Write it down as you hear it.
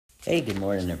Hey, good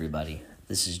morning, everybody.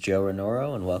 This is Joe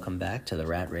Renoro, and welcome back to the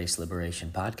Rat Race Liberation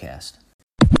Podcast.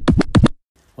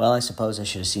 Well, I suppose I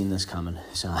should have seen this coming,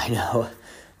 so I know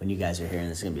when you guys are hearing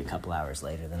this, it's going to be a couple hours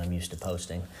later than I'm used to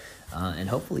posting, and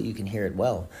hopefully you can hear it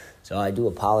well. So I do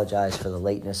apologize for the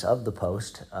lateness of the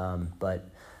post, but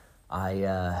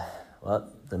the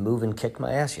moving kicked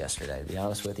my ass yesterday, to be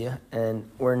honest with you,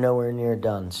 and we're nowhere near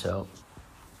done, so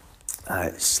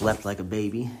I slept like a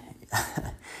baby.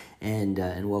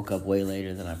 And woke up way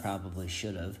later than I probably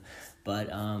should have.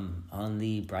 But on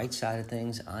the bright side of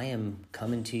things, I am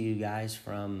coming to you guys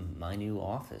from my new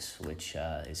office, which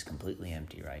is completely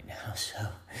empty right now. So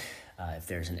if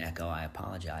there's an echo, I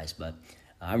apologize. But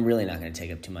I'm really not going to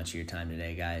take up too much of your time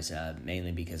today, guys,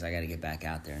 mainly because I got to get back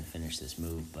out there and finish this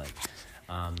move. But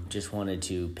just wanted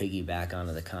to piggyback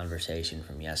onto the conversation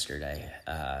from yesterday.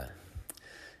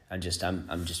 I'm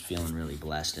just feeling really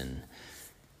blessed and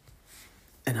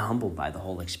humbled by the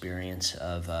whole experience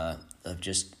of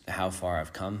just how far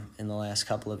I've come in the last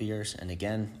couple of years. And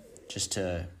again, just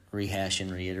to rehash and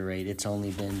reiterate, it's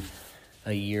only been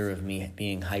a year of me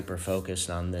being hyper-focused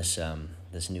on this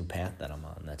new path that I'm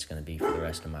on. That's going to be for the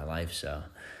rest of my life. So,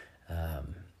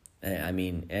 I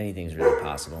mean, anything's really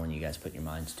possible when you guys put your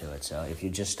minds to it. So if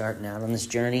you're just starting out on this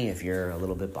journey, if you're a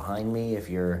little bit behind me, if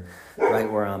you're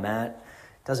right where I'm at,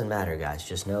 doesn't matter, guys.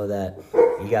 Just know that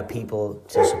you got people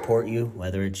to support you,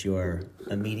 whether it's your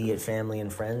immediate family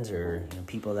and friends or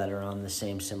people that are on the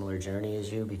same similar journey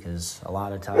as you, because a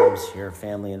lot of times your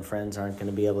family and friends aren't going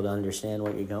to be able to understand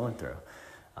what you're going through.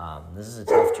 This is a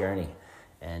tough journey,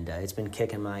 and it's been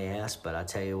kicking my ass, but I'll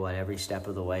tell you what, every step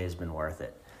of the way has been worth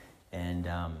it. And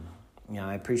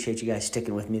I appreciate you guys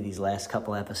sticking with me these last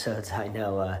couple episodes. I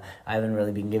know I haven't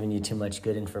really been giving you too much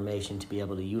good information to be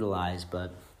able to utilize,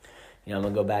 but I'm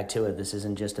going to go back to it. This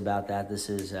isn't just about that. This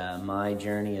is my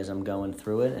journey as I'm going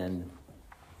through it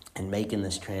and making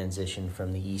this transition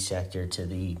from the E sector to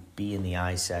the B and the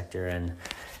I sector.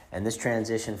 And this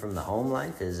transition from the home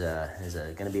life is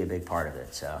going to be a big part of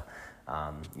it. So,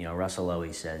 Russell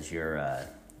always says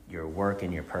your work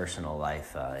and your personal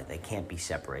life, they can't be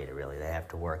separated, really. They have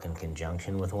to work in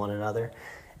conjunction with one another.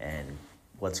 And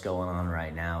what's going on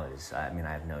right now is, I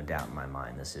have no doubt in my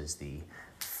mind, this is the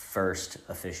first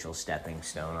official stepping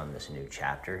stone on this new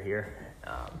chapter here,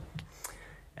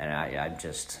 and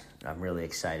I'm really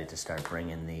excited to start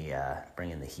bringing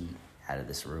the heat out of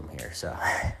this room here. So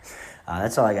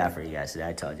that's all I got for you guys today.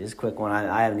 I told you, just a quick one.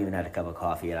 I haven't even had a cup of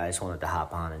coffee yet. I just wanted to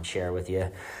hop on and share with you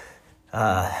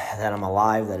that I'm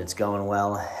alive, that it's going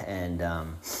well, and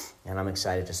I'm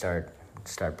excited to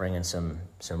start bringing some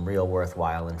real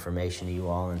worthwhile information to you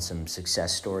all, and some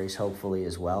success stories hopefully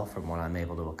as well from what I'm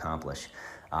able to accomplish.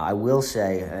 I will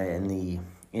say, in the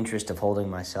interest of holding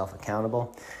myself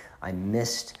accountable, I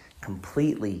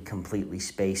completely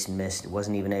missed,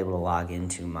 wasn't even able to log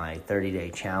into my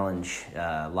 30-day challenge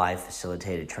live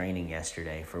facilitated training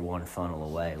yesterday for One Funnel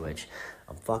Away, which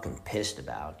I'm fucking pissed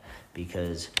about,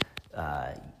 because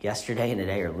yesterday and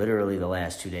today are literally the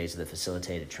last 2 days of the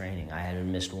facilitated training. I haven't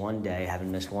missed one day,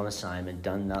 haven't missed one assignment,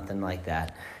 done nothing like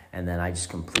that. And then I just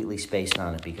completely spaced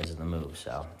on it because of the move.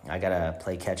 So I got to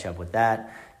play catch up with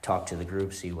that, talk to the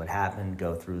group, see what happened,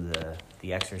 go through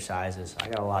the exercises. I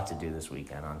got a lot to do this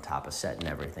weekend on top of setting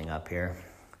everything up here.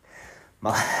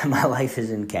 My life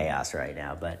is in chaos right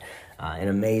now, but an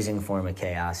amazing form of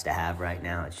chaos to have right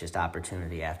now. It's just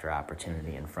opportunity after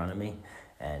opportunity in front of me.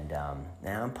 And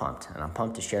now I'm pumped. And I'm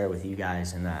pumped to share it with you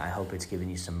guys. And I hope it's giving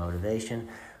you some motivation.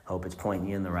 Hope it's pointing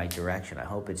you in the right direction. I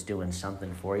hope it's doing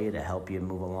something for you to help you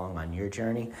move along on your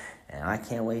journey. And I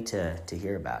can't wait to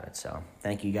hear about it. So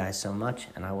thank you guys so much.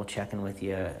 And I will check in with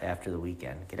you after the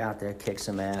weekend. Get out there, kick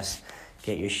some ass,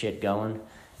 get your shit going.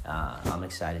 I'm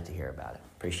excited to hear about it.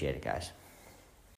 Appreciate it, guys.